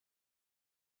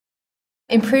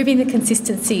Improving the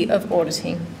consistency of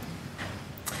auditing.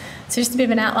 So just a bit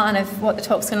of an outline of what the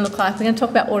talk's going to look like. We're going to talk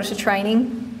about auditor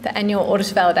training, the annual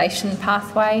auditor validation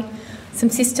pathway, some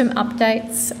system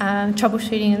updates,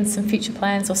 troubleshooting and some future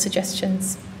plans or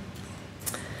suggestions.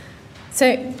 So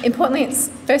importantly, it's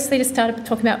firstly to start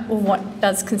talking about, well, what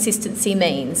does consistency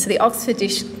mean? So the Oxford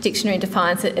Dictionary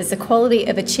defines it as the quality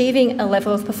of achieving a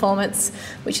level of performance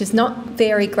which is not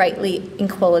vary greatly in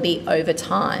quality over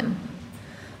time.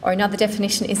 Or another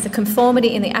definition is the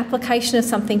conformity in the application of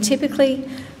something typically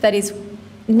that is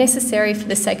necessary for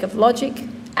the sake of logic,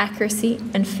 accuracy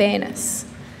and fairness.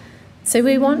 So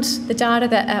we want the data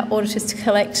that our auditors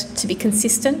collect to be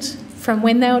consistent from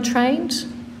when they were trained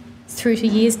through to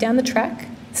years down the track,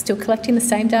 still collecting the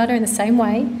same data in the same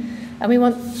way. And we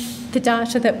want the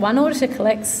data that one auditor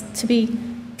collects to be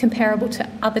comparable to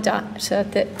other data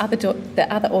that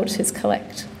other auditors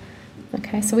collect.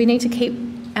 Okay, so we need to keep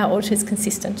our auditors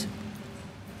consistent.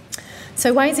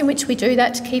 So ways in which we do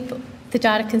that to keep the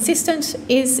data consistent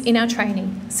is in our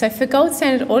training. So for gold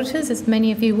standard auditors, as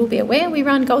many of you will be aware, we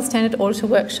run gold standard auditor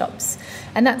workshops,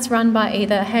 and that's run by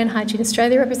either a Hand Hygiene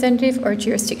Australia representative or a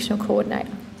jurisdictional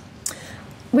coordinator.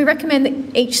 We recommend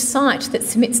that each site that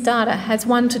submits data has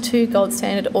 1 to 2 gold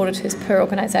standard auditors per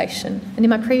organisation. And in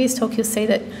my previous talk, you'll see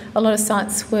that a lot of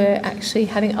sites were actually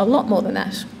having a lot more than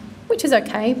that, which is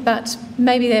okay, but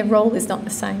maybe their role is not the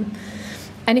same.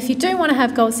 And if you do want to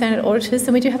have gold standard auditors,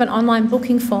 then we do have an online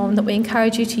booking form that we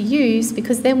encourage you to use,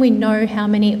 because then we know how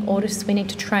many auditors we need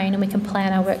to train and we can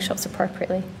plan our workshops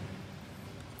appropriately.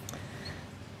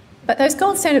 But those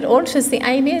gold standard auditors, the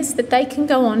aim is that they can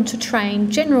go on to train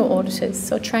general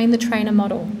auditors, or train the trainer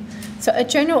model. So a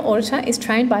general auditor is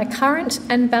trained by a current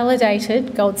and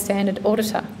validated gold standard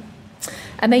auditor.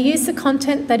 And they use the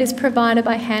content that is provided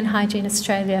by Hand Hygiene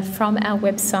Australia from our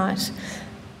website.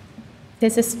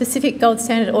 There's a specific gold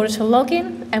standard auditor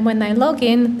login, and when they log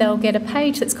in, they'll get a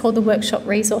page that's called the Workshop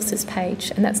Resources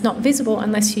page, and that's not visible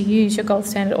unless you use your gold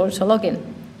standard auditor login.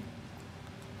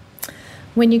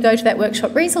 When you go to that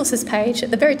Workshop Resources page,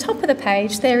 at the very top of the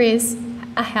page, there is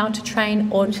a How to Train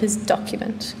Auditors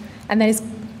document, and that is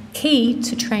key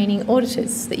to training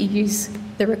auditors, that you use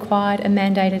the required and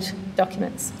mandated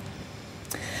documents.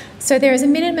 So there is a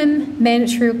minimum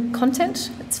mandatory content.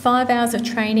 It's 5 hours of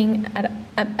training at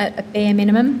a bare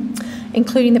minimum,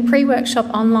 including the pre-workshop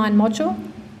online module,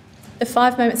 the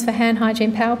 5 moments for hand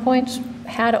hygiene PowerPoint,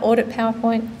 how to audit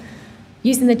PowerPoint,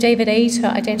 using the DVD to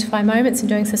identify moments and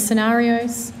doing some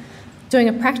scenarios, doing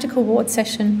a practical ward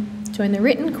session, doing the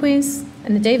written quiz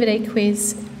and the DVD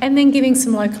quiz, and then giving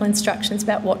some local instructions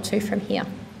about what to from here.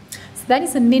 So that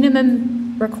is the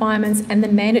minimum requirements and the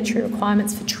mandatory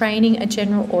requirements for training a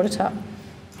general auditor.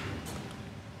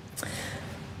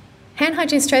 Hand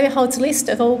Hygiene Australia holds a list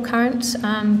of all current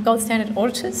gold standard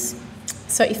auditors.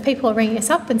 So if people are ringing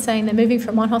us up and saying they're moving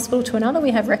from one hospital to another,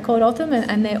 we have record of them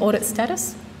and their audit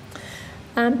status.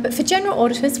 But for general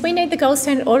auditors, we need the gold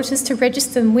standard auditors to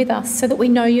register them with us so that we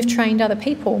know you've trained other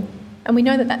people. And we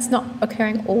know that that's not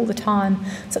occurring all the time.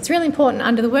 So it's really important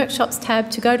under the Workshops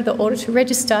tab to go to the auditor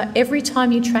register every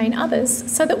time you train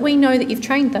others, so that we know that you've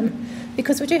trained them.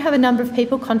 Because we do have a number of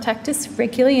people contact us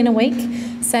regularly in a week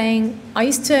saying, I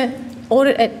used to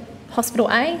audit at Hospital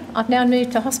A, I've now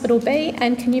moved to Hospital B,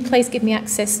 and can you please give me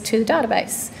access to the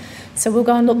database? So we'll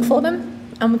go and look for them.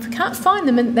 And if we can't find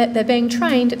them and that they're being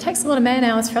trained, it takes a lot of man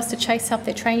hours for us to chase up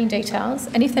their training details.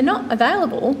 And if they're not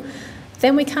available,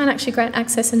 then we can't actually grant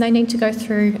access and they need to go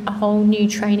through a whole new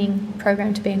training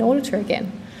program to be an auditor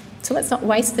again. So let's not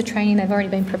waste the training they've already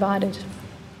been provided.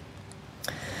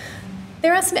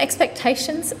 There are some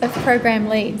expectations of program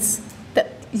leads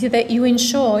that you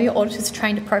ensure your auditors are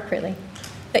trained appropriately,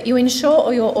 that you ensure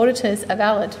all your auditors are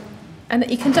valid, and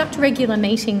that you conduct regular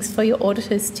meetings for your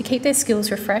auditors to keep their skills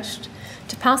refreshed,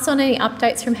 to pass on any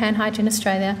updates from Hand Hygiene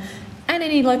Australia and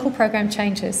any local program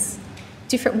changes.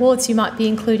 Different wards you might be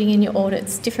including in your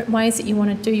audits, different ways that you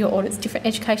want to do your audits, different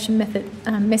education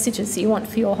messages that you want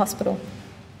for your hospital.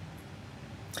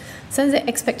 So there's the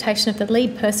expectation of the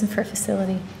lead person for a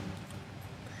facility.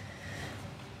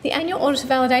 The annual auditor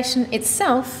validation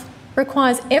itself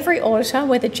requires every auditor,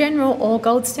 whether general or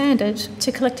gold standard,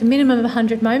 to collect a minimum of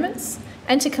 100 moments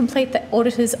and to complete the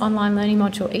auditor's online learning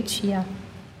module each year.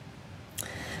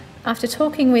 After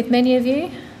talking with many of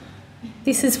you,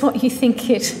 this is what you think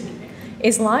it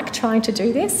is like trying to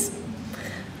do this.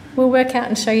 We'll work out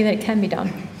and show you that it can be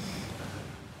done.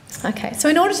 Okay, so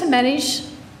in order to manage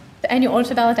the annual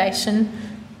auditor validation,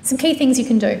 some key things you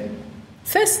can do.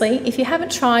 Firstly, if you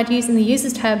haven't tried using the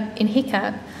Users tab in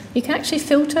HICAP, you can actually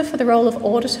filter for the role of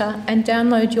auditor and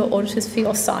download your auditors for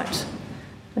your site.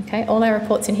 Okay, all our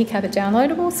reports in HICAP are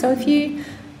downloadable. So if you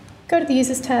go to the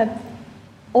Users tab,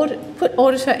 put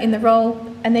Auditor in the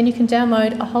role, and then you can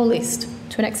download a whole list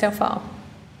to an Excel file.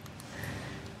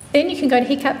 Then you can go to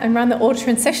HICAP and run the Auditor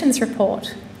and Sessions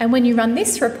report. And when you run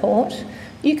this report,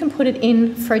 you can put it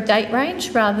in for a date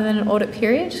range rather than an audit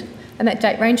period, and that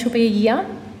date range will be a year.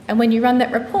 And when you run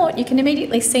that report, you can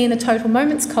immediately see in the total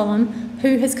moments column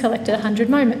who has collected 100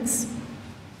 moments.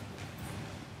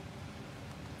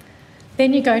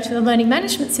 Then you go to the Learning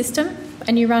Management System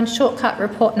and you run shortcut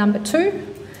report number 2,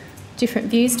 different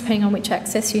views depending on which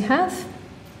access you have.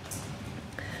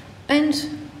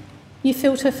 And you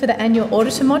filter for the Annual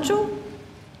Auditor module,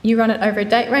 you run it over a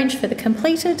date range for the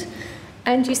completed,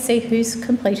 and you see who's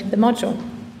completed the module.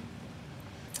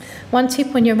 One tip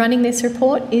when you're running this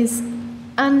report is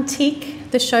untick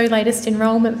the Show Latest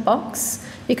Enrolment box,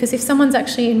 because if someone's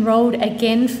actually enrolled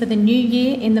again for the new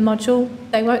year in the module,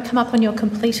 they won't come up on your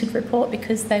completed report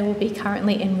because they will be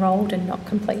currently enrolled and not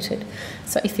completed.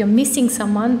 So if you're missing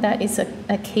someone, that is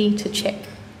a key to check.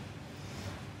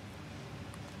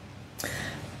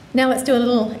 Now let's do a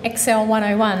little Excel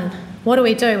 101. What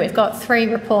do? We've got 3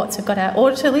 reports. We've got our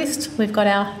auditor list, we've got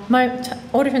our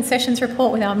audit and sessions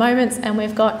report with our moments, and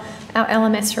we've got our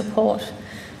LMS report.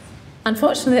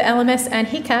 Unfortunately, the LMS and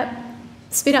HICAP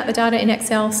spit out the data in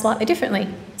Excel slightly differently.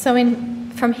 So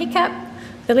from HICAP,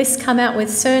 the lists come out with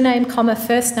surname, comma,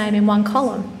 first name in one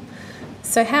column.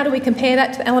 So how do we compare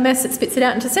that to the LMS that spits it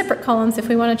out into separate columns if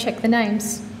we want to check the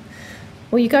names?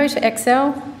 Well, you go to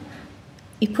Excel,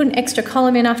 you put an extra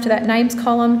column in after that names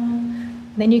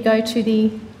column, then you go to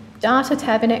the Data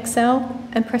tab in Excel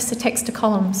and press the Text to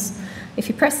Columns. If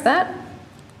you press that,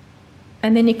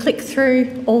 and then you click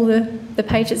through all the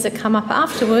pages that come up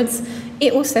afterwards,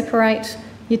 it will separate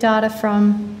your data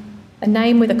from a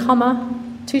name with a comma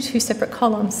to 2 separate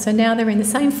columns. So now they're in the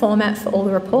same format for all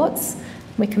the reports.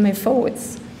 We can move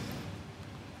forwards.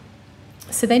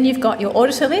 So then you've got your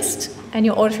auditor list and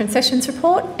your auditor and sessions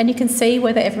report, and you can see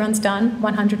whether everyone's done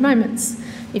 100 moments.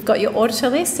 You've got your auditor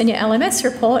list and your LMS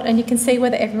report, and you can see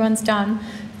whether everyone's done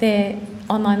their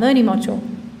online learning module.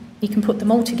 You can put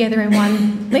them all together in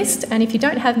one list, and if you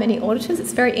don't have many auditors,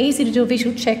 it's very easy to do a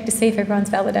visual check to see if everyone's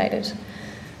validated.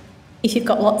 If you've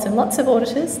got lots and lots of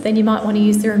auditors, then you might want to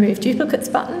use the Remove Duplicates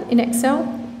button in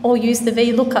Excel, or use the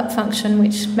VLOOKUP function,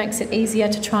 which makes it easier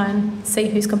to try and see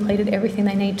who's completed everything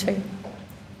they need to.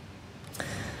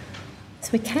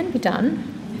 So we can be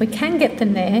done. We can get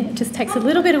them there. It just takes a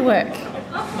little bit of work.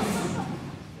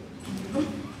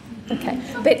 Okay,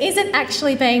 but is it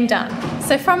actually being done?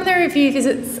 So from the review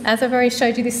visits, as I've already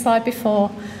showed you this slide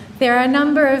before, there are a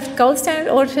number of gold standard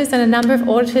auditors and a number of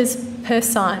auditors per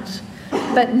site,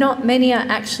 but not many are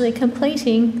actually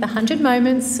completing the 100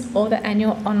 moments or the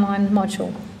annual online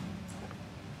module.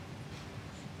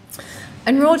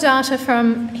 And raw data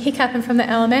from HICAP and from the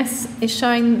LMS is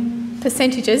showing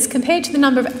percentages compared to the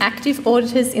number of active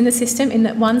auditors in the system, in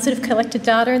that ones that have collected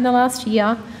data in the last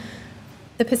year,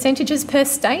 the percentages per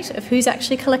state of who's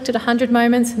actually collected 100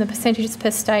 moments, and the percentages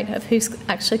per state of who's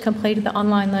actually completed the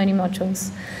online learning modules.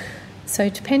 So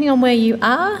depending on where you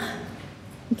are,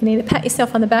 you can either pat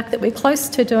yourself on the back that we're close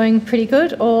to doing pretty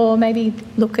good, or maybe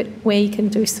look at where you can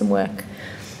do some work.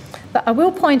 But I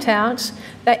will point out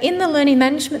that in the learning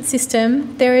management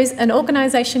system, there is an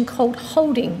organisation called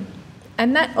Holding.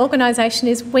 And that organisation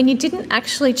is when you didn't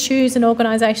actually choose an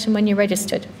organisation when you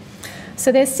registered.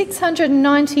 So there's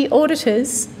 690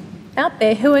 auditors out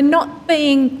there who are not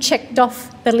being checked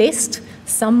off the list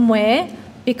somewhere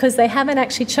because they haven't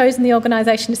actually chosen the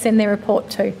organisation to send their report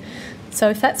to. So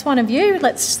if that's one of you,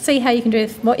 let's see how you can do,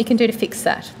 what you can do to fix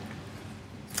that.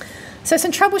 So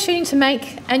some troubleshooting to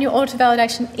make annual auditor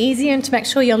validation easier and to make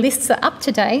sure your lists are up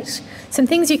to date. Some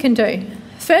things you can do.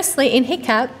 Firstly, in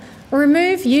HICAP,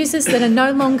 remove users that are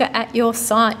no longer at your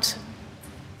site.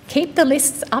 Keep the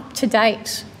lists up to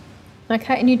date.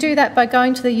 Okay, and you do that by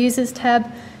going to the Users tab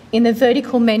in the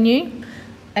vertical menu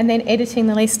and then editing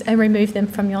the list and remove them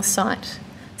from your site.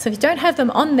 So if you don't have them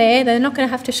on there, they're not going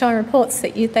to have to show in reports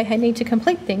that they need to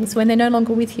complete things when they're no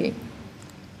longer with you.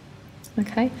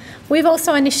 Okay. We've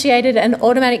also initiated an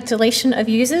automatic deletion of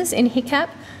users in HICAP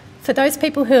for those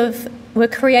people who were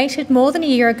created more than a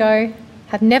year ago,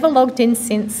 have never logged in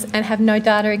since, and have no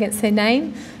data against their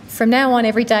name. From now on,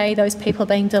 every day, those people are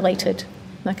being deleted.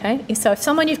 Okay. So if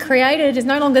someone you've created is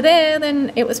no longer there,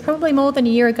 then it was probably more than a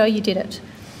year ago you did it.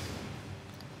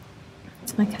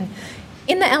 Okay.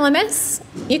 In the LMS,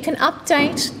 you can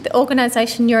update the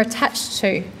organisation you're attached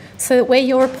to, so that where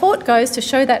your report goes to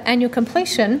show that annual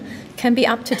completion can be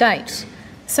up to date.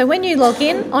 So when you log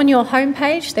in on your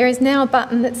homepage, there is now a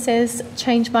button that says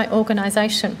Change My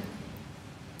Organisation.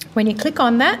 When you click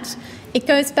on that, it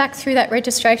goes back through that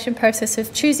registration process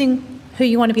of choosing who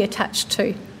you want to be attached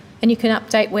to, and you can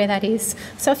update where that is.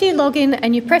 So if you log in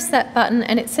and you press that button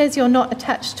and it says you're not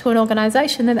attached to an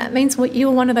organisation, then that means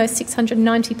you're one of those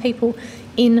 690 people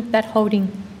in that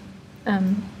holding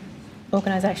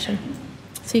organisation.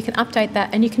 So you can update that,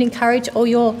 and you can encourage all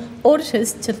your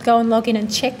auditors to go and log in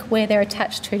and check where they're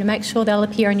attached to make sure they'll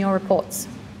appear in your reports.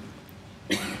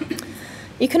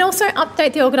 You can also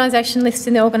update the organisation list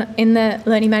in the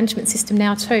learning management system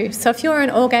now too. So if you're an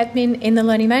org admin in the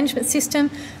learning management system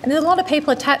and there's a lot of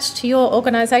people attached to your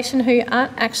organisation who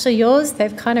aren't actually yours,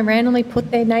 they've kind of randomly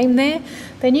put their name there,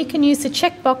 then you can use the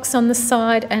checkbox on the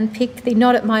side and pick the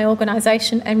not at my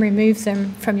organisation and remove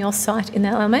them from your site in the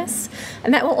LMS.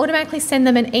 And that will automatically send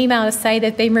them an email to say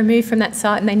they've been removed from that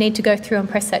site and they need to go through and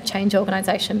press that change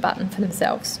organisation button for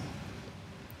themselves.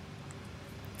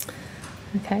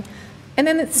 Okay. And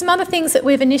then some other things that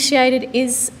we've initiated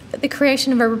is the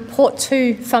creation of a report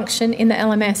to function in the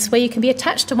LMS, where you can be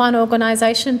attached to one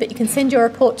organisation, but you can send your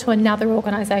report to another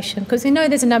organisation, because we know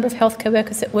there's a number of healthcare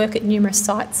workers that work at numerous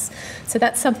sites. So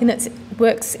that's something that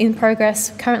works in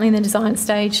progress, currently in the design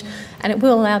stage, and it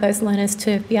will allow those learners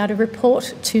to be able to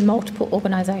report to multiple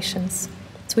organisations.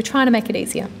 So we're trying to make it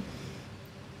easier.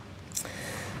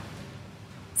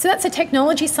 So that's the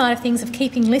technology side of things, of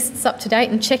keeping lists up to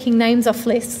date and checking names off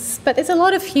lists. But there's a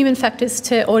lot of human factors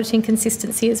to auditing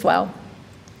consistency as well.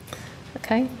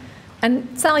 Okay?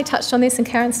 And Sally touched on this and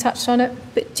Karen's touched on it,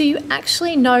 but do you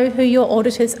actually know who your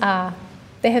auditors are?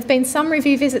 There have been some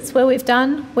review visits where we've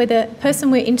done where the person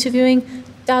we're interviewing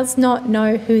does not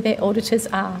know who their auditors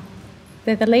are.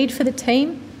 They're the lead for the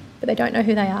team, but they don't know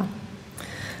who they are.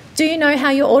 Do you know how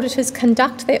your auditors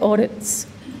conduct their audits?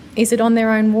 Is it on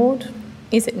their own ward?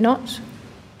 Is it not?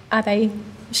 Are they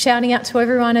shouting out to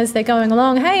everyone as they're going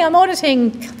along, hey, I'm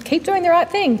auditing, keep doing the right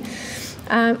thing?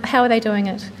 How are they doing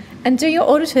it? And do your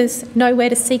auditors know where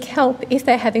to seek help if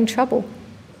they're having trouble?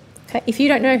 Okay, if you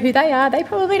don't know who they are, they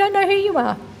probably don't know who you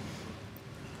are.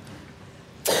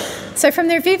 So from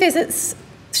the review visits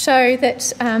show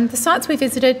that the sites we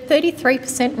visited,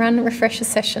 33% run refresher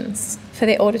sessions for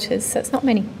their auditors, so it's not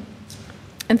many.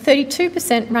 And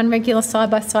 32% run regular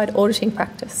side-by-side auditing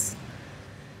practice.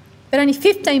 But only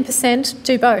 15%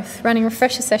 do both, running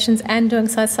refresher sessions and doing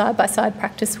side-by-side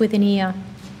practice within a year.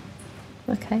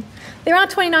 Okay. There are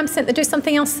 29% that do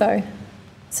something else though.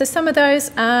 So some of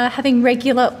those are having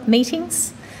regular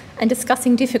meetings and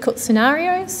discussing difficult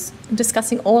scenarios, and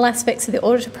discussing all aspects of the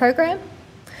auditor program.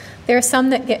 There are some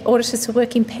that get auditors to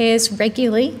work in pairs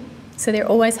regularly, so they're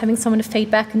always having someone to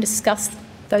feedback and discuss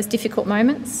those difficult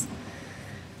moments.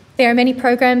 There are many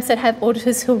programs that have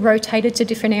auditors who are rotated to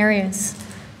different areas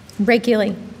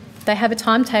regularly. They have a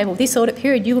timetable. This audit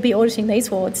period, you will be auditing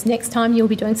these wards. Next time, you'll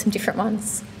be doing some different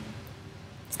ones.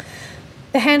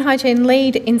 The hand hygiene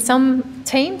lead in some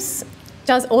teams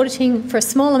does auditing for a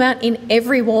small amount in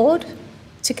every ward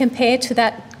to compare to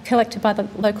that collected by the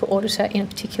local auditor in a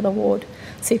particular ward.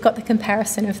 So you've got the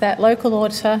comparison of that local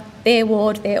auditor, their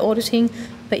ward, their auditing,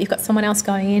 but you've got someone else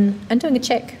going in and doing a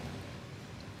check.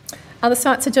 Other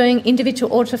sites are doing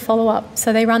individual auditor follow-up.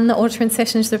 So they run the auditor in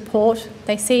sessions report.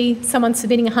 They see someone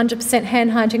submitting 100%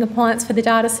 hand hygiene compliance for the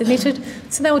data submitted,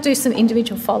 so they will do some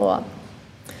individual follow-up.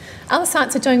 Other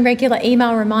sites are doing regular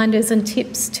email reminders and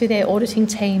tips to their auditing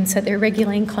team, so they're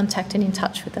regularly in contact and in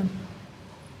touch with them.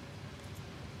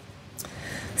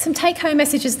 Some take-home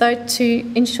messages, though,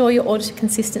 to ensure your auditor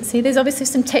consistency. There's obviously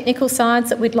some technical sides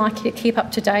that we'd like you to keep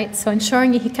up to date, so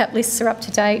ensuring your HICAP lists are up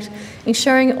to date,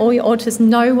 ensuring all your auditors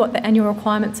know what the annual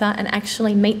requirements are and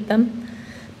actually meet them.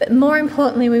 But more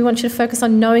importantly, we want you to focus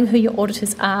on knowing who your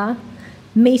auditors are,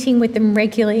 meeting with them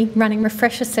regularly, running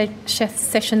refresher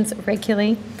sessions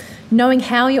regularly, knowing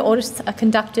how your audits are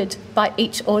conducted by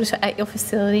each auditor at your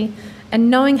facility, and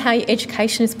knowing how your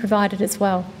education is provided as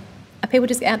well. Are people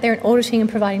just out there and auditing and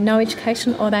providing no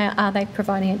education, or are they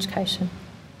providing education?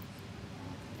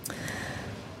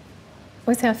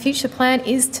 Also, our future plan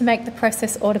is to make the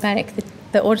process automatic.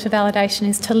 The auditor validation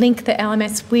is to link the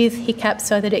LMS with HICAP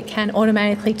so that it can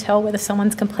automatically tell whether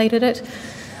someone's completed it.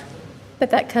 But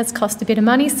that does cost a bit of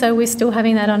money, so we're still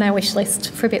having that on our wish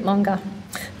list for a bit longer.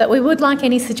 But we would like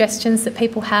any suggestions that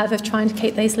people have of trying to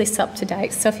keep these lists up to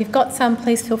date. So if you've got some,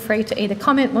 please feel free to either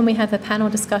comment when we have the panel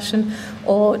discussion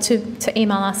or to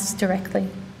email us directly.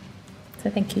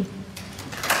 So thank you.